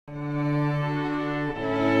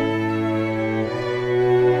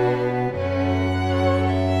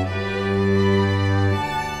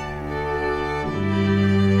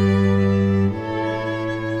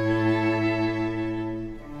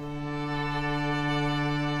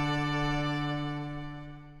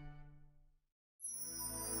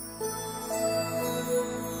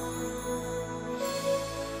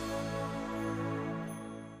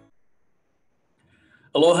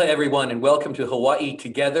Aloha, everyone, and welcome to Hawaii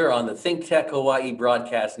Together on the ThinkTech Hawaii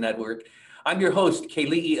Broadcast Network. I'm your host,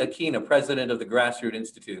 Keli'i Akina, president of the Grassroots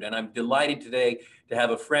Institute, and I'm delighted today to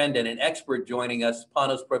have a friend and an expert joining us,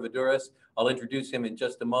 Panos Prevedouros. I'll introduce him in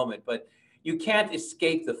just a moment, but you can't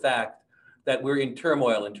escape the fact that we're in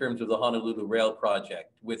turmoil in terms of the Honolulu Rail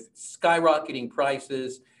project. With skyrocketing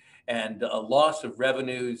prices and a loss of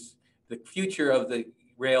revenues, the future of the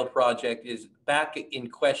rail project is back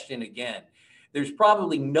in question again. There's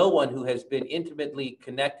probably no one who has been intimately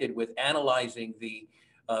connected with analyzing the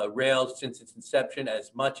rail since its inception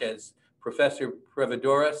as much as Professor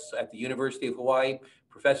Prevedouros at the University of Hawaii,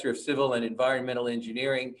 professor of civil and environmental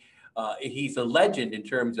engineering. He's a legend in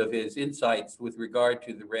terms of his insights with regard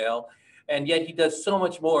to the rail, and yet he does so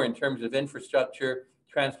much more in terms of infrastructure,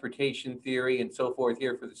 transportation theory, and so forth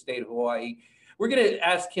here for the state of Hawaii. We're going to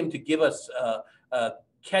ask him to give us a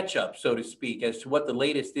catch up, so to speak, as to what the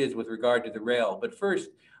latest is with regard to the rail. But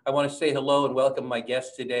first, I want to say hello and welcome my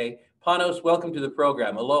guest today. Panos, welcome to the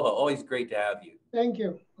program. Aloha, always great to have you. Thank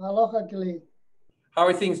you. Aloha, Keli'i. How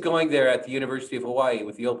are things going there at the University of Hawaii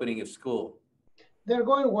with the opening of school? They're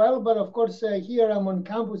going well, but of course, here I'm on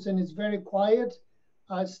campus and it's very quiet.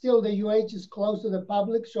 Still, the UH is closed to the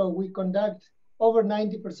public, so we conduct over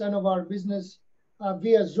 90% of our business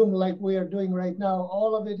via Zoom like we are doing right now.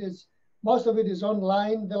 Most of it is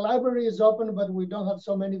online. The library is open, but we don't have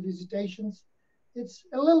so many visitations. It's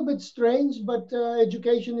a little bit strange, but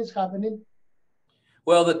education is happening.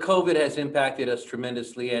 Well, the COVID has impacted us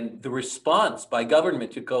tremendously, and the response by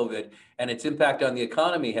government to COVID and its impact on the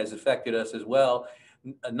economy has affected us as well,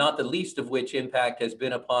 not the least of which impact has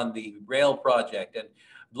been upon the rail project. And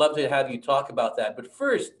I'd love to have you talk about that. But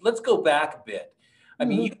first, let's go back a bit. I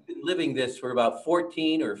mean, you've been living this for about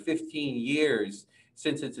 14 or 15 years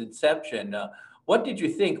since its inception. What did you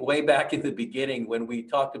think way back in the beginning when we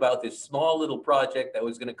talked about this small little project that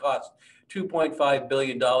was going to cost $2.5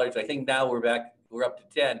 billion? I think now we're up to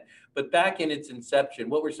 10. But back in its inception,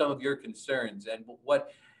 what were some of your concerns and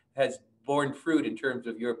what has borne fruit in terms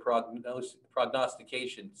of your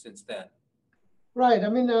prognostication since then? Right. I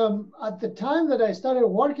mean, at the time that I started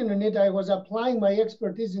working on it, I was applying my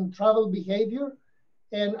expertise in travel behavior.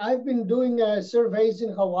 And I've been doing surveys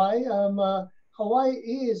in Hawaii. Hawaii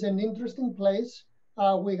is an interesting place.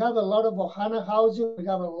 We have a lot of ohana housing. We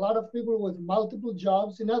have a lot of people with multiple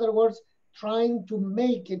jobs. In other words, trying to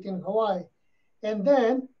make it in Hawaii. And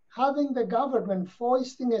then having the government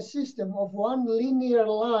foisting a system of one linear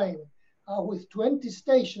line with 20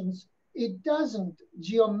 stations, it doesn't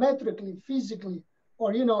geometrically, physically,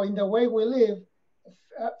 or in the way we live,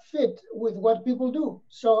 fit with what people do.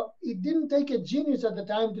 So it didn't take a genius at the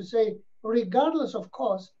time to say, regardless of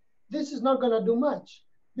cost, this is not going to do much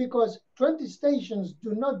because 20 stations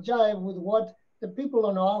do not jive with what the people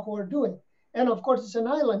on Oahu are doing. And of course, it's an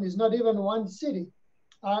island. It's not even one city.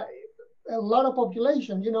 A lot of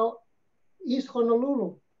population, East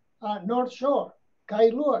Honolulu, North Shore,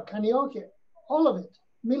 Kailua, Kaneohe, all of it,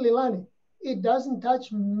 Mililani. It doesn't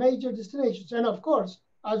touch major destinations. And of course,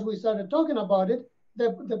 as we started talking about it,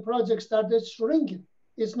 the project started shrinking.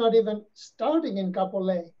 It's not even starting in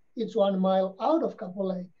Kapolei. It's 1 mile out of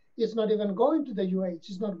Kapolei. It's not even going to the UH.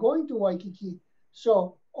 It's not going to Waikiki.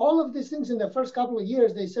 So all of these things in the first couple of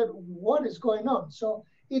years, they said, what is going on? So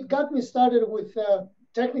it got me started with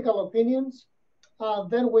technical opinions.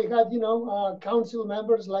 Then we had, council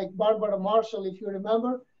members like Barbara Marshall, if you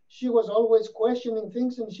remember. She was always questioning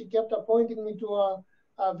things and she kept appointing me to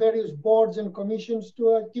various boards and commissions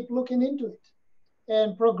to keep looking into it.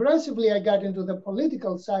 And progressively, I got into the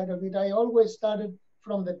political side of it. I always started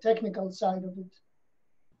from the technical side of it.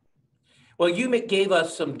 Well, you gave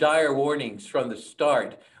us some dire warnings from the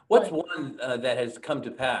start. What's right. one that has come to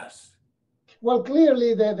pass? Well,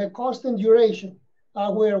 clearly the cost and duration.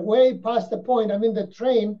 We're way past the point. I mean, the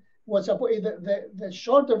train was the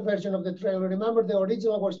shorter version of the trail. Remember, the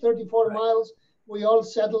original was 34 right. miles. We all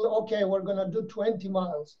settled, okay, we're going to do 20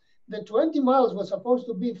 miles. The 20 miles was supposed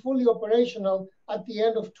to be fully operational at the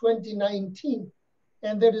end of 2019.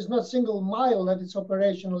 And there is not a single mile that is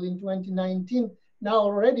operational in 2019. Now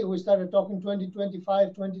already we started talking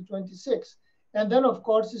 2025, 2026. And then of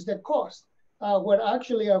course is the cost, where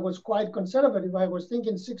actually I was quite conservative. I was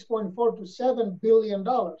thinking 6.4 to $7 billion.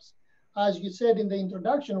 As you said in the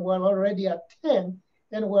introduction, we're already at 10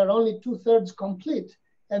 and we're only 2/3 complete.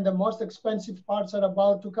 And the most expensive parts are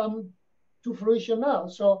about to come to fruition now.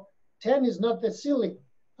 So 10 is not the ceiling.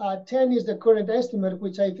 10 is the current estimate,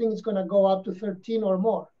 which I think is going to go up to 13 or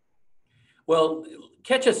more. Well,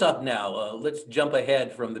 catch us up now. Let's jump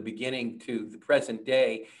ahead from the beginning to the present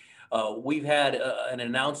day. We've had an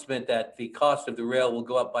announcement that the cost of the rail will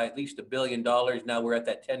go up by at least $1 billion. Now we're at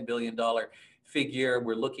that $10 billion figure.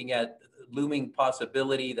 We're looking at looming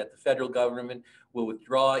possibility that the federal government will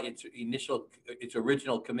withdraw its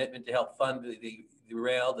original commitment to help fund the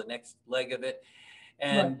rail, the next leg of it.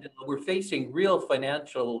 And we're facing real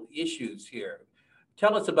financial issues here.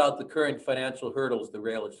 Tell us about the current financial hurdles the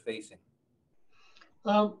rail is facing.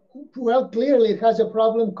 Well, clearly it has a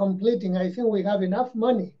problem completing. I think we have enough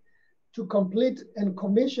money to complete and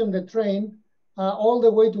commission the train all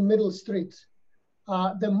the way to Middle Street.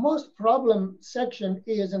 The most problem section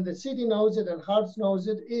is, and the city knows it and Harts knows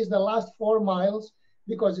it, is the last 4 miles,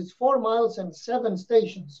 because it's 4 miles and 7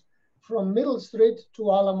 stations from Middle Street to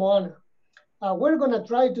Ala Moana. We're going to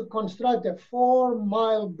try to construct a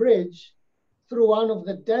 4-mile bridge through one of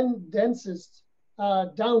the densest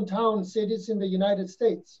downtown cities in the United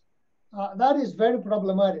States. That is very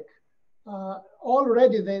problematic.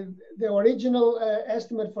 Already the original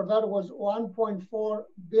estimate for that was $1.4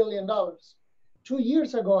 billion. 2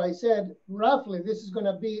 years ago, I said, roughly, this is going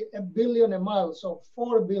to be $1 billion a mile, so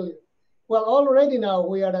 $4 billion. Well, already now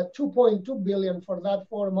we are at $2.2 billion for that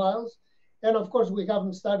 4 miles. And of course, we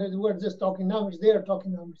haven't started, we're just talking numbers, they're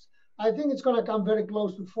talking numbers. I think it's going to come very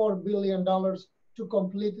close to $4 billion to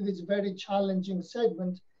complete this very challenging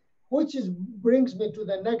segment, which brings me to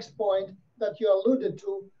the next point that you alluded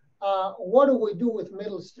to. What do we do with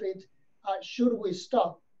Middle Street? Should we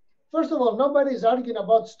stop? First of all, nobody is arguing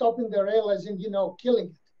about stopping the rail as in, killing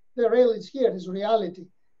it. The rail is here, it's reality.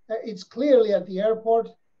 It's clearly at the airport.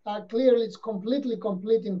 Clearly, it's completely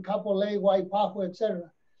complete in Kapolei, Waipahu, etc.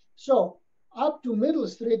 So up to Middle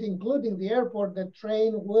Street, including the airport, the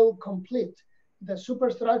train will complete. The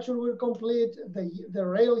superstructure will complete. The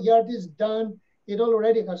rail yard is done. It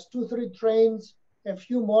already has 2-3 trains, a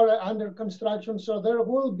few more are under construction. So there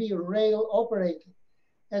will be rail operating.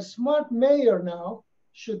 A smart mayor now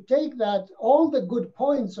should take that, all the good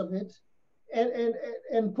points of it,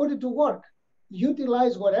 and put it to work.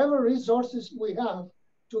 Utilize whatever resources we have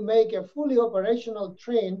to make a fully operational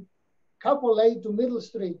train, Kapolei to Middle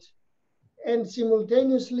Street, and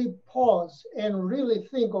simultaneously pause and really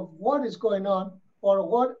think of what is going on or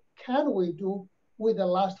what can we do with the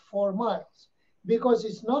last 4 miles. Because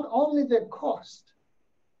it's not only the cost,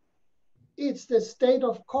 it's the state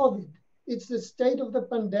of COVID. It's the state of the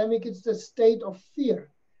pandemic. It's the state of fear.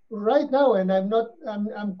 Right now, and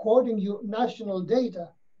I'm quoting you national data,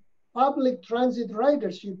 public transit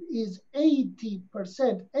ridership is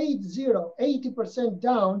 80%, 80%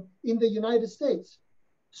 down in the United States.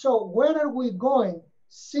 So where are we going?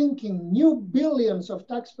 Sinking new billions of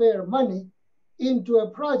taxpayer money into a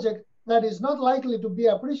project that is not likely to be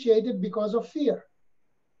appreciated because of fear.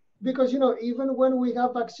 Because, even when we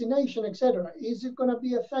have vaccination, etc., is it going to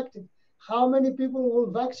be effective? How many people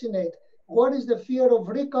will vaccinate? What is the fear of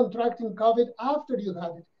recontracting COVID after you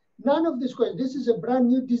have it? None of this questions. This is a brand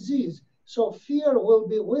new disease. So fear will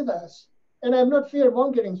be with us. And I'm not fear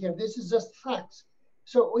mongering here. This is just facts.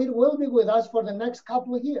 So it will be with us for the next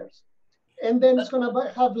couple of years. And then it's going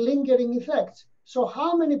to have lingering effects. So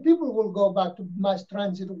how many people will go back to mass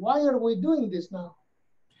transit? Why are we doing this now?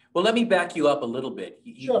 Well, let me back you up a little bit.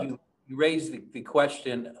 Sure. You raised the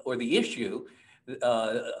question or the issue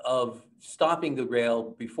of stopping the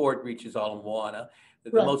rail before it reaches Ala Moana.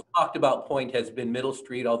 The most talked about point has been Middle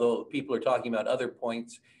Street, although people are talking about other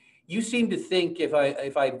points. You seem to think, if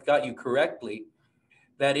I've got you correctly,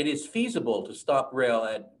 that it is feasible to stop rail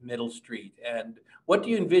at Middle Street. And what do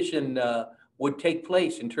you envision would take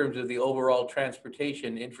place in terms of the overall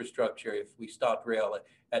transportation infrastructure if we stopped rail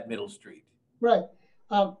at Middle Street? Right.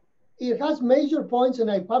 It has major points, and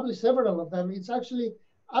I published several of them. It's actually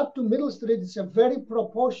up to Middle Street. It's a very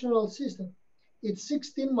proportional system. It's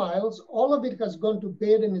 16 miles. All of it has gone to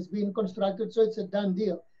bid and is being constructed, so it's a done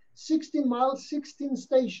deal. 16 miles, 16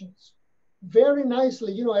 stations. Very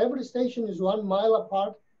nicely, every station is 1 mile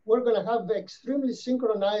apart. We're going to have extremely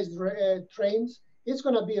synchronized trains. It's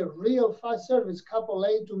going to be a real fast service,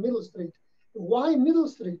 Kapolei to Middle Street. Why Middle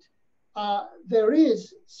Street? There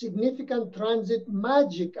is significant transit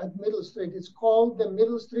magic at Middle Street. It's called the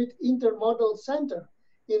Middle Street Intermodal Center.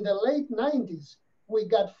 In the late 90s, we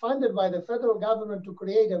got funded by the federal government to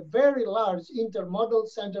create a very large intermodal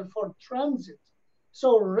center for transit.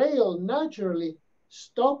 So rail naturally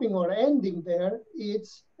stopping or ending there,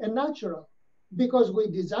 it's a natural because we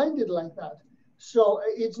designed it like that. So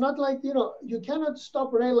it's not like, you cannot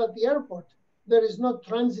stop rail at the airport. There is no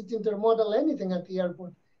transit intermodal anything at the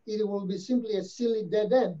airport. It will be simply a silly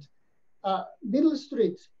dead end. Middle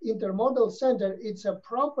Street Intermodal Center, it's a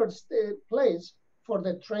proper place for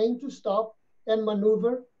the train to stop and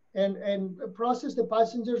maneuver and process the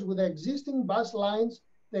passengers with the existing bus lines,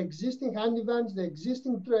 the existing handivans, the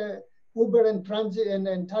existing Uber and transit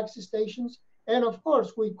and taxi stations. And of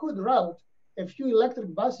course, we could route a few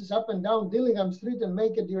electric buses up and down Dillingham Street and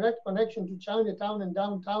make a direct connection to Chinatown and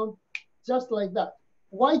downtown, just like that.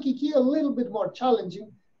 Waikiki, a little bit more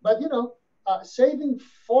challenging, but saving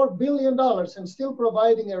 $4 billion and still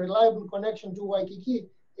providing a reliable connection to Waikiki,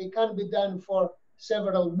 it can be done for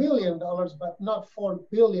several $1 million, but not $4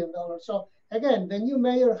 billion. So again, the new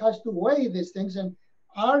mayor has to weigh these things and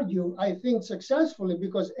argue, I think, successfully,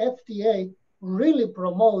 because FTA really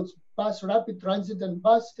promotes bus rapid transit and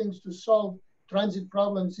bus things to solve transit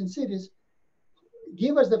problems in cities.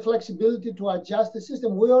 Give us the flexibility to adjust the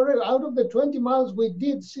system. We already, out of the 20 miles, we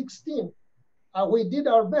did 16. We did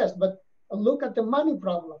our best, but look at the money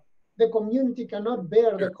problem. The community cannot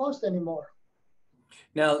bear the cost anymore.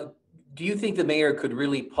 Now, do you think the mayor could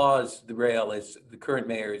really pause the rail, as the current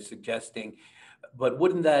mayor is suggesting, but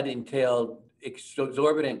wouldn't that entail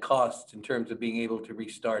exorbitant costs in terms of being able to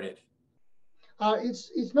restart it?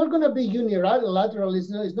 It's not going to be unilateral. It's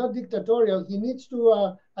not dictatorial. He needs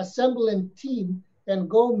to assemble a team and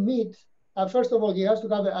go meet. First of all, he has to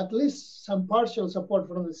have at least some partial support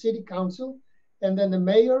from the city council, and then the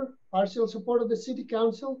mayor, partial support of the city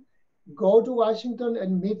council. Go to Washington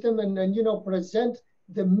and meet them, and present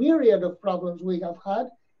the myriad of problems we have had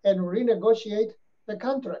and renegotiate the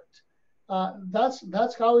contract.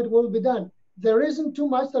 That's how it will be done. There isn't too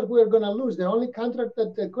much that we're going to lose. The only contract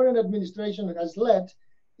that the current administration has let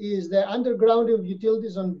is the underground of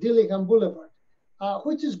utilities on Dillingham Boulevard,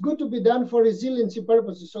 which is good to be done for resiliency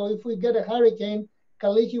purposes. So if we get a hurricane,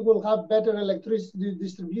 Keli'i will have better electricity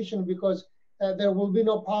distribution because there will be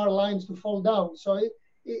no power lines to fall down. So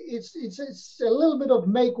it's a little bit of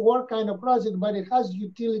make work kind of project, but it has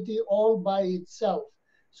utility all by itself.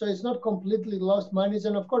 So it's not completely lost monies.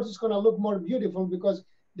 And of course, it's going to look more beautiful because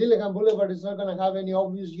Dillingham Boulevard is not going to have any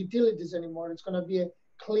obvious utilities anymore. It's going to be a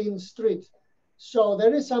clean street. So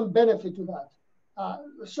there is some benefit to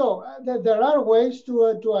that. There are ways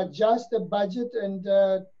to adjust the budget and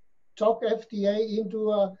talk FTA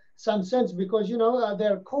into some sense, because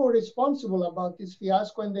they're co-responsible about this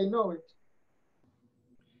fiasco and they know it.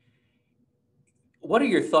 What are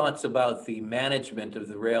your thoughts about the management of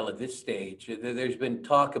the rail at this stage? There's been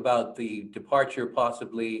talk about the departure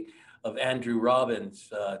possibly of Andrew Robbins,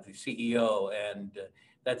 the CEO, and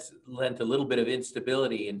that's lent a little bit of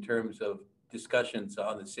instability in terms of discussions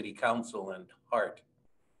on the city council and HART.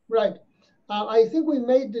 Right. I think we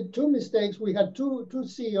made the two mistakes. We had two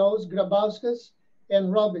CEOs, Grabauskas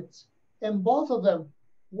and Robbins, and both of them,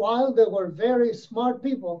 while they were very smart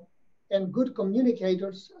people and good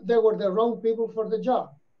communicators, they were the wrong people for the job.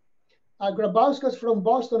 Grabauskas from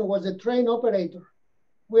Boston was a train operator.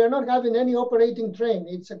 We are not having any operating train.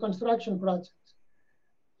 It's a construction project.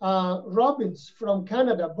 Robbins from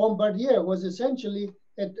Canada, Bombardier, was essentially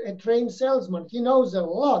a train salesman. He knows a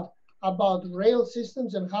lot about rail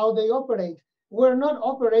systems and how they operate. We're not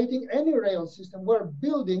operating any rail system. We're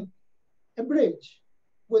building a bridge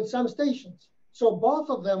with some stations. So both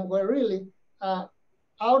of them were really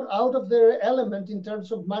out of their element in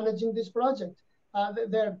terms of managing this project.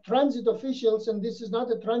 They're transit officials, and this is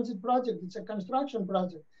not a transit project, it's a construction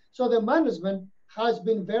project. So the management has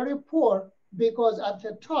been very poor, because at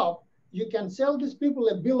the top, you can sell these people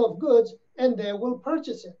a bill of goods and they will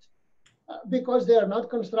purchase it because they are not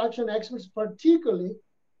construction experts, particularly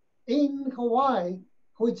in Hawaii,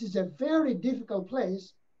 which is a very difficult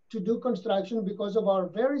place to do construction because of our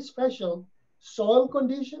very special soil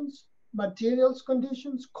conditions, materials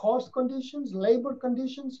conditions, cost conditions, labor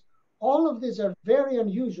conditions. All of these are very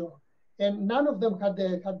unusual, and none of them had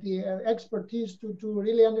the expertise to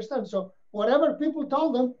really understand. So whatever people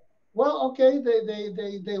told them, well, okay,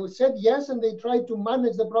 they said yes, and they tried to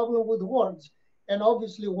manage the problem with words, and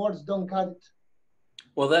obviously words don't cut it.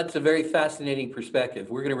 Well, that's a very fascinating perspective.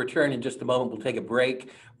 We're going to return in just a moment. We'll take a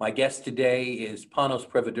break. My guest today is Panos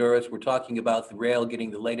Prevedouros. We're talking about the rail getting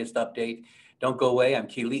the latest update. Don't go away. I'm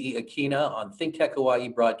Keli'i Akina on ThinkTech Hawaii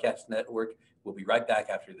Broadcast Network. We'll be right back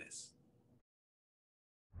after this.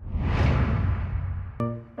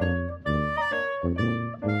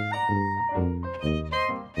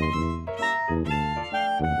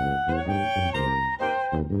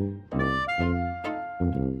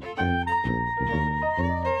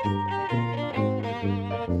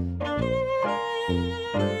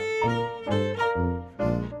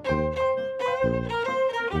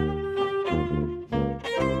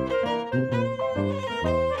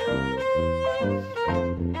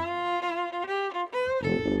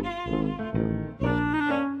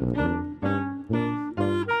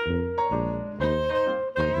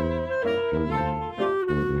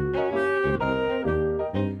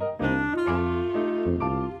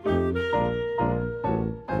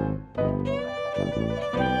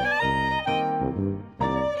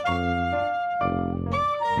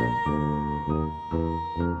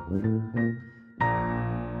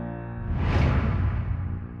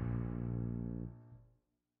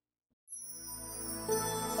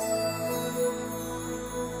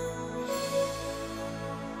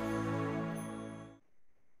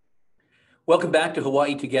 Welcome back to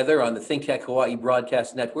Hawaii Together on the ThinkTech Hawaii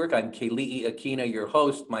Broadcast Network. I'm Keli'i Akina, your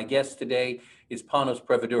host. My guest today is Panos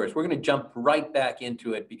Prevedouros. We're going to jump right back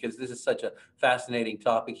into it because this is such a fascinating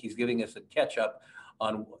topic. He's giving us a catch-up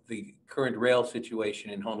on the current rail situation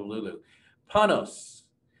in Honolulu. Panos,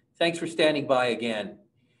 thanks for standing by again.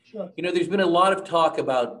 Sure. You know, there's been a lot of talk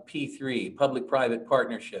about P3, public-private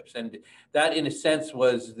partnerships, and that in a sense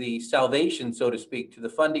was the salvation, so to speak, to the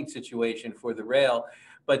funding situation for the rail.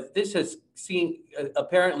 But this has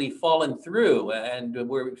apparently fallen through, and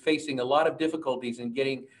we're facing a lot of difficulties in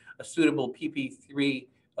getting a suitable PPP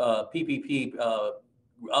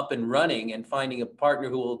up and running and finding a partner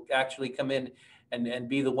who will actually come in and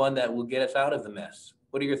be the one that will get us out of the mess.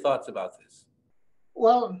 What are your thoughts about this?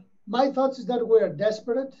 Well, my thoughts is that we're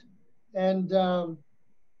desperate, and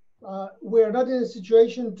we're not in a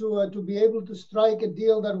situation to be able to strike a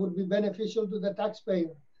deal that would be beneficial to the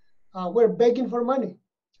taxpayer. We're begging for money.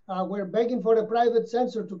 We're begging for a private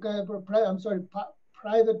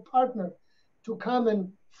private partner to come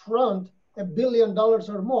and front $1 billion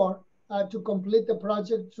or more to complete the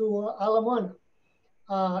project to Ala Moana.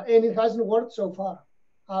 And it hasn't worked so far.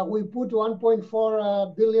 We put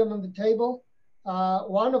 1.4 billion on the table.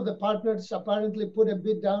 One of the partners apparently put a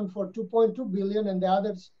bid down for 2.2 billion, and the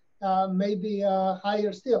others maybe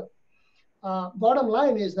higher still. Bottom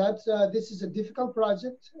line is that this is a difficult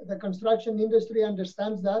project. The construction industry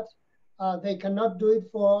understands that. They cannot do it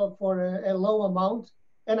for a low amount.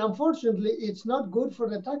 And unfortunately, it's not good for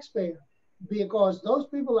the taxpayer because those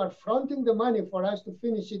people are fronting the money for us to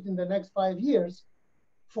finish it in the next 5 years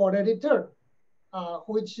for a return,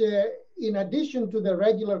 which in addition to the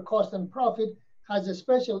regular cost and profit, has a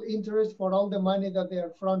special interest for all the money that they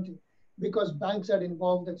are fronting because banks are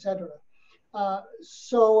involved, etc.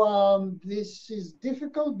 So this is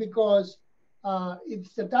difficult because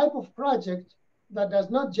it's the type of project that does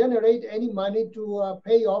not generate any money to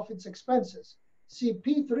pay off its expenses. See,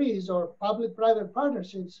 P3s or public-private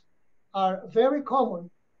partnerships are very common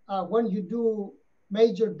when you do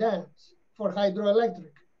major dams for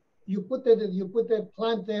hydroelectric. You put the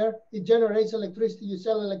plant there, it generates electricity, you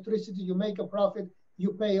sell electricity, you make a profit,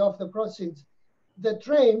 you pay off the proceeds. The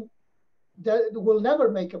train will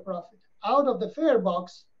never make a profit. Out of the fare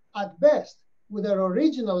box, at best, with their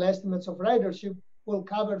original estimates of ridership, will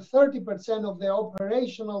cover 30% of the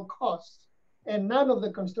operational costs and none of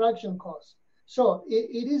the construction costs. So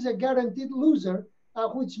it is a guaranteed loser,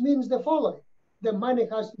 which means the following. The money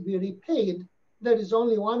has to be repaid. There is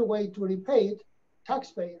only one way to repay it,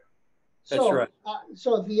 taxpayer. That's right.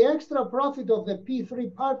 So the extra profit of the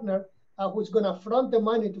P3 partner, who's going to front the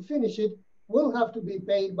money to finish it, will have to be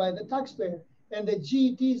paid by the taxpayer. And the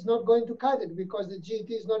GET is not going to cut it because the GET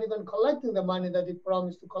is not even collecting the money that it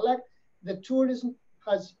promised to collect. The tourism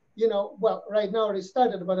has, well, right now it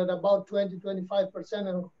started, but at about 20-25%.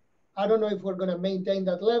 And I don't know if we're going to maintain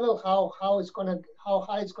that level, how high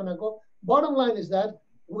it's going to go. Bottom line is that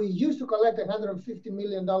we used to collect $150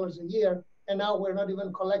 million a year, and now we're not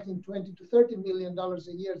even collecting $20-30 million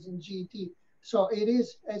a year in GET. So it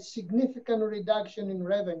is a significant reduction in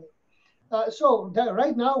revenue.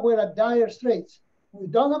 Right now we're at dire straits. We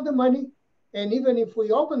don't have the money, and even if we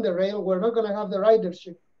open the rail, we're not going to have the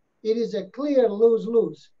ridership. It is a clear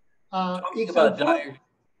lose-lose. Talking about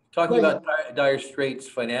dire straits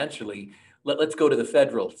financially, let's go to the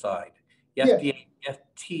federal side.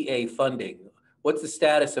 FTA funding. What's the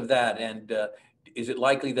status of that, and is it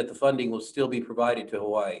likely that the funding will still be provided to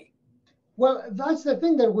Hawaii? Well, that's the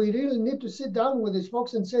thing that we really need to sit down with these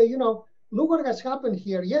folks and say, look what has happened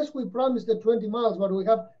here. Yes, we promised the 20 miles, but we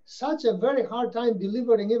have such a very hard time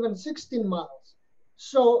delivering even 16 miles.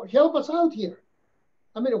 So help us out here.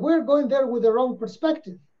 I mean, we're going there with the wrong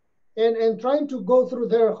perspective and trying to go through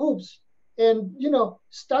their hoops and,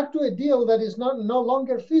 stuck to a deal that is no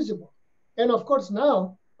longer feasible. And of course,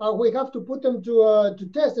 now we have to put them to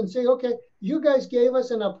test and say, okay, you guys gave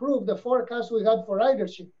us and approved the forecast we had for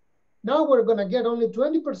ridership. Now we're going to get only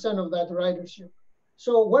 20% of that ridership.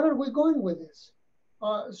 So where are we going with this?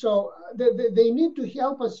 So they need to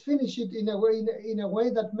help us finish it in a way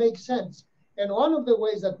that makes sense. And one of the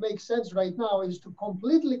ways that makes sense right now is to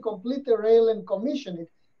completely complete the rail and commission it.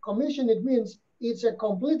 Commission it means it's a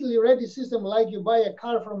completely ready system, like you buy a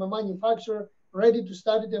car from a manufacturer, ready to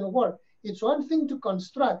start it and work. It's one thing to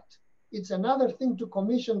construct, It's another thing to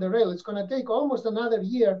commission the rail. It's going to take almost another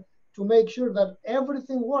year to make sure that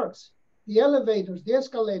everything works. The elevators, the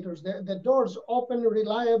escalators, the doors open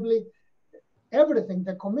reliably, everything.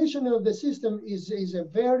 The commissioning of the system is a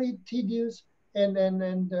very tedious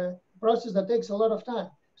and process that takes a lot of time.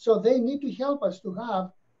 So they need to help us to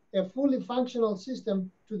have a fully functional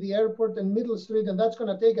system to the airport and Middle Street, and that's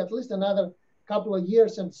going to take at least another couple of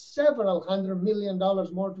years and several $100 million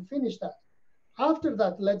more to finish that. After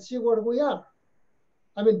that, let's see where we are.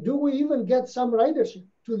 I mean, do we even get some ridership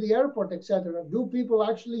to the airport, etc.? Do people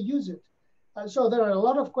actually use it? So there are a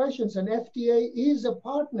lot of questions, and FTA is a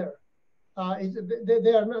partner.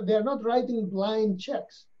 They are not writing blind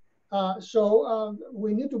checks. So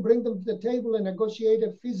we need to bring them to the table and negotiate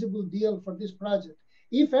a feasible deal for this project.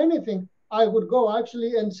 If anything, I would go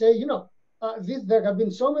actually and say, you know, there have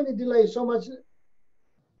been so many delays, so much,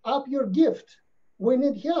 up your gift. We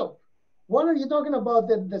need help. What are you talking about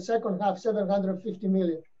the second half, 750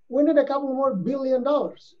 million? We need a couple more $1 billion.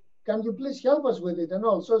 Can you please help us with it and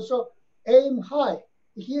all? So aim high.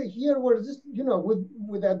 Here we're just, you know,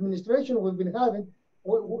 with the administration we've been having,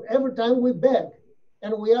 every time we beg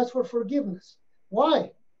and we ask for forgiveness.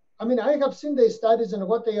 Why? I mean, I have seen the studies and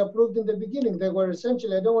what they approved in the beginning. They were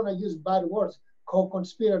essentially, I don't want to use bad words,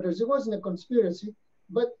 co-conspirators. It wasn't a conspiracy,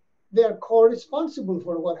 but they're co-responsible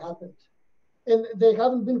for what happened. And they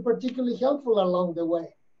haven't been particularly helpful along the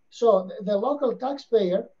way. So the local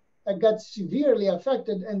taxpayer got severely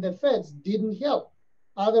affected and the feds didn't help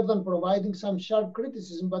other than providing some sharp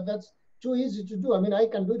criticism, but that's too easy to do. I mean, I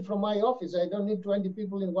can do it from my office. I don't need 20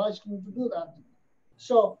 people in Washington to do that.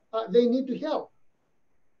 So they need to help.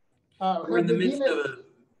 We're in the midst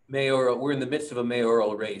of a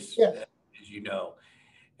mayoral race, yes, as you know,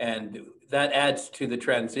 and that adds to the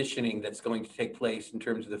transitioning that's going to take place in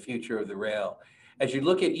terms of the future of the rail. As you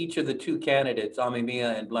look at each of the two candidates,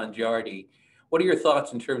 Amemiya and Blangiardi, what are your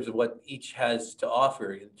thoughts in terms of what each has to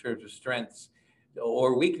offer in terms of strengths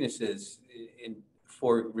or weaknesses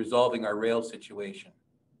for resolving our rail situation?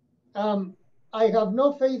 I have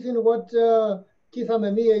no faith in what Keith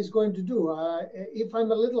Amemiya is going to do. If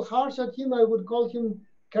I'm a little harsh at him, I would call him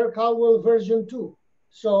Kirk Caldwell version 2.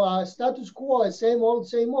 So status quo, same old,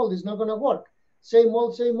 is not going to work. Same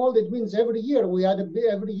old, it means every year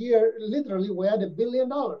literally we add $1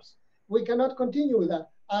 billion. We cannot continue with that.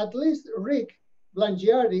 At least Rick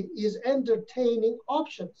Blangiardi is entertaining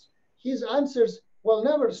options. His answers will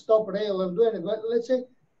never stop rail and do anything. But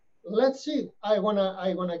let's see. I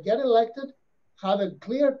wanna get elected, have a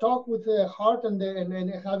clear talk with the heart and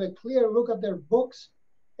have a clear look at their books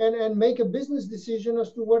and make a business decision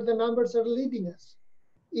as to where the numbers are leading us.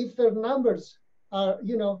 If their numbers are,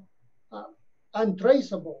 you know,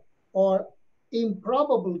 untraceable or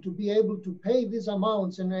improbable to be able to pay these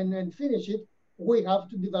amounts and finish it, we have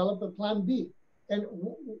to develop a plan B. And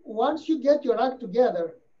once you get your act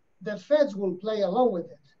together, the feds will play along with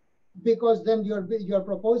it, because then you're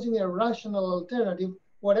proposing a rational alternative,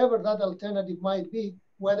 whatever that alternative might be,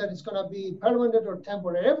 whether it's going to be permanent or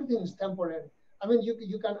temporary. Everything is temporary. I mean,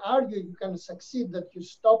 you can argue, you can succeed that you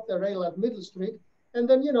stop the rail at Middle Street, and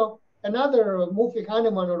then, you know, another Mufi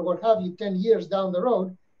Hanneman or what have you, 10 years down the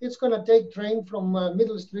road, it's going to take train from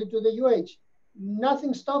Middle Street to the UH.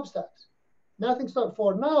 Nothing stops that. Nothing stops.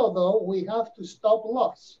 For now, though, we have to stop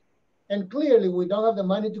loss. And clearly, we don't have the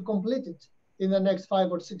money to complete it in the next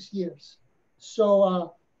 5 or 6 years.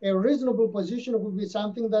 So a reasonable position would be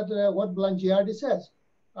something that what Blangiardi says.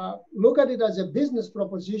 Look at it as a business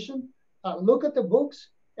proposition. Look at the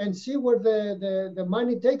books and see where the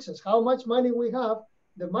money takes us. How much money we have.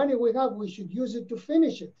 The money we have, we should use it to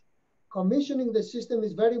finish it. Commissioning the system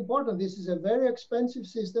is very important. This is a very expensive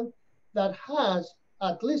system that has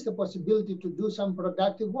at least the possibility to do some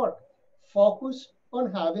productive work. Focus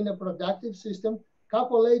on having a productive system,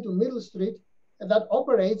 couple A to Middle Street, that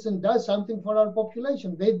operates and does something for our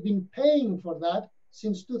population. They've been paying for that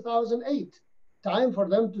since 2008. Time for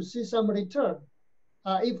them to see some return.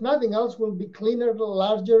 If nothing else, will be cleaner,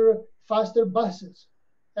 larger, faster buses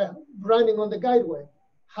running on the guideway.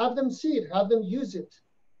 Have them see it, have them use it.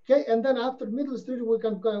 Okay, and then after Middle Street, we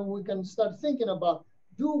can start thinking about,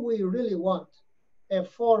 do we really want a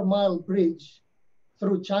 4-mile bridge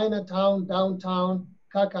through Chinatown, downtown,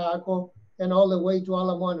 Kaka'ako, and all the way to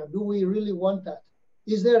Ala Moana? Do we really want that?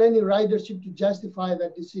 Is there any ridership to justify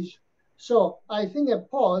that decision? So I think a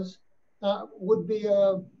pause would be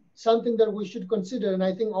something that we should consider. And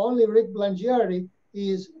I think only Rick Blangiardi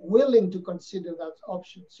is willing to consider that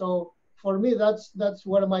option. So for me, that's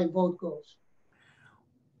where my vote goes.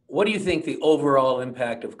 What do you think the overall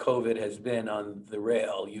impact of COVID has been on the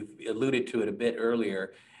rail? You've alluded to it a bit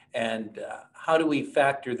earlier. And how do we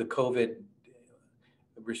factor the COVID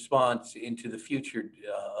response into the future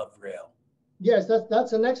of rail? Yes,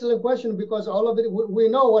 that's an excellent question, because all of it, we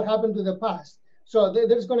know what happened to the past. So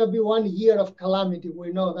there's going to be 1 year of calamity.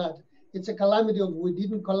 We know that. It's a calamity of we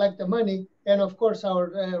didn't collect the money. And of course,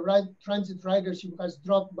 our transit ridership has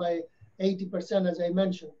dropped by 80%, as I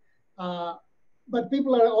mentioned. But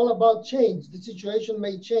people are all about change. The situation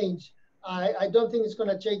may change. I don't think it's going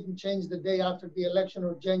to change the day after the election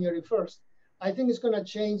or January 1st. I think it's going to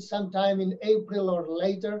change sometime in April or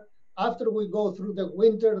later. After we go through the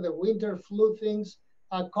winter flu things,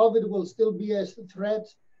 COVID will still be a threat.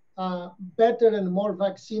 Better and more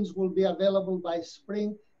vaccines will be available by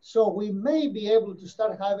spring. So we may be able to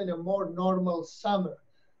start having a more normal summer.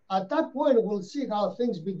 At that point, we'll see how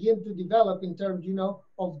things begin to develop in terms,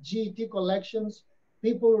 of GET collections,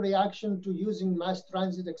 people reaction to using mass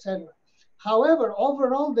transit, etc. However,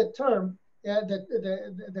 overall, the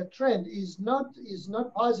trend is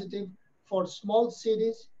not positive for small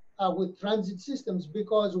cities with transit systems,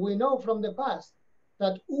 because we know from the past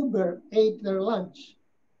that Uber ate their lunch.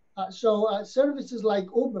 So services like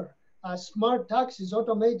Uber, smart taxis,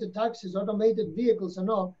 automated vehicles and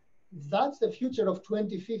all, that's the future of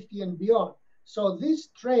 2050 and beyond. So this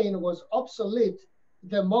train was obsolete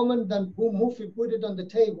the moment that Mufi put it on the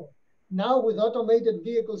table. Now with automated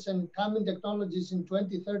vehicles and coming technologies in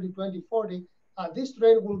 2030, 2040, this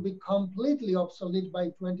train will be completely obsolete by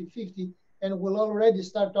 2050, and we'll already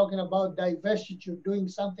start talking about divestiture, doing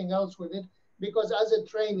something else with it, because as a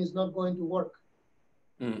train is not going to work.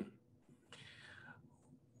 Mm.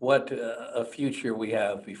 What a future we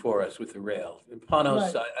have before us with the rail.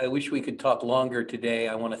 Panos, Right. I wish we could talk longer today.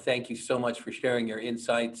 I want to thank you so much for sharing your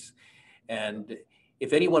insights. And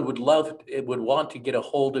if anyone would want to get a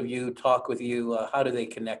hold of you, talk with you, how do they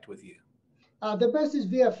connect with you? The best is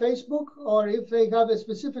via Facebook, or if they have a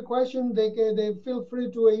specific question, they feel free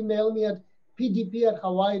to email me at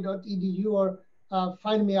pdp@hawaii.edu, or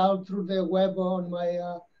find me out through the web on my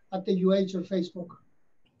at the UH or Facebook.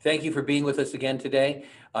 Thank you for being with us again today.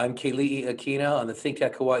 I'm Keli'i Akina on the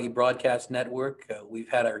ThinkTech Hawaii Broadcast Network. We've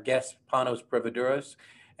had our guest, Panos Prevedouros,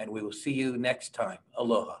 and we will see you next time.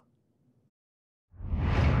 Aloha.